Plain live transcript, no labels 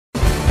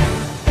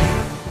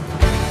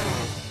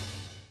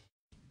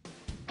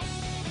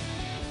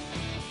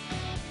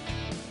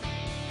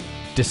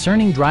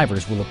Discerning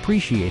drivers will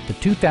appreciate the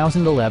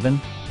 2011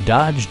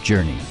 Dodge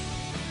Journey.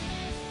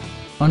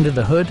 Under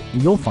the hood,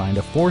 you'll find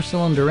a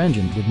 4-cylinder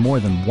engine with more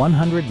than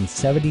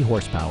 170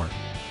 horsepower,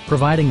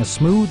 providing a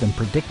smooth and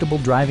predictable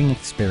driving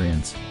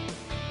experience.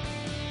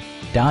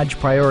 Dodge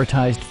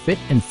prioritized fit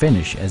and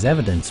finish as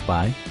evidenced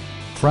by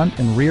front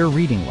and rear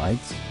reading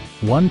lights,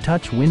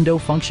 one-touch window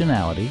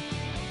functionality,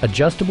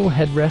 adjustable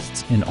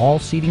headrests in all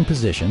seating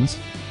positions,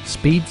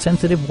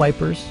 speed-sensitive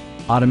wipers,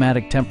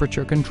 automatic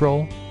temperature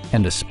control,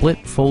 and a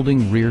split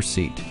folding rear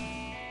seat.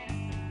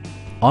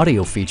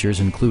 Audio features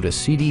include a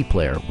CD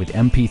player with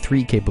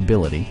MP3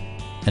 capability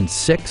and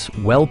 6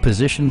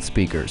 well-positioned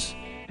speakers.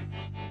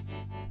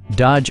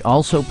 Dodge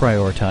also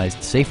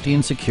prioritized safety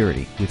and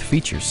security with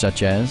features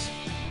such as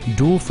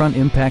dual front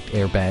impact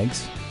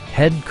airbags,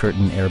 head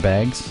curtain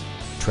airbags,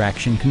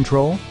 traction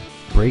control,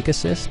 brake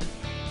assist,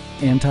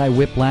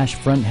 anti-whiplash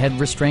front head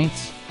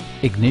restraints,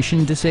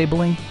 ignition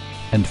disabling,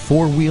 and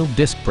 4-wheel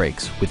disc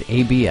brakes with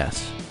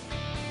ABS.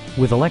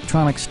 With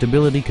electronic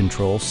stability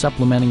control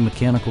supplementing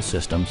mechanical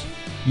systems,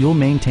 you'll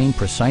maintain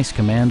precise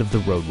command of the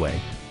roadway.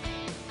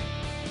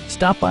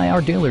 Stop by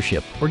our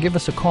dealership or give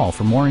us a call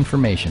for more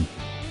information.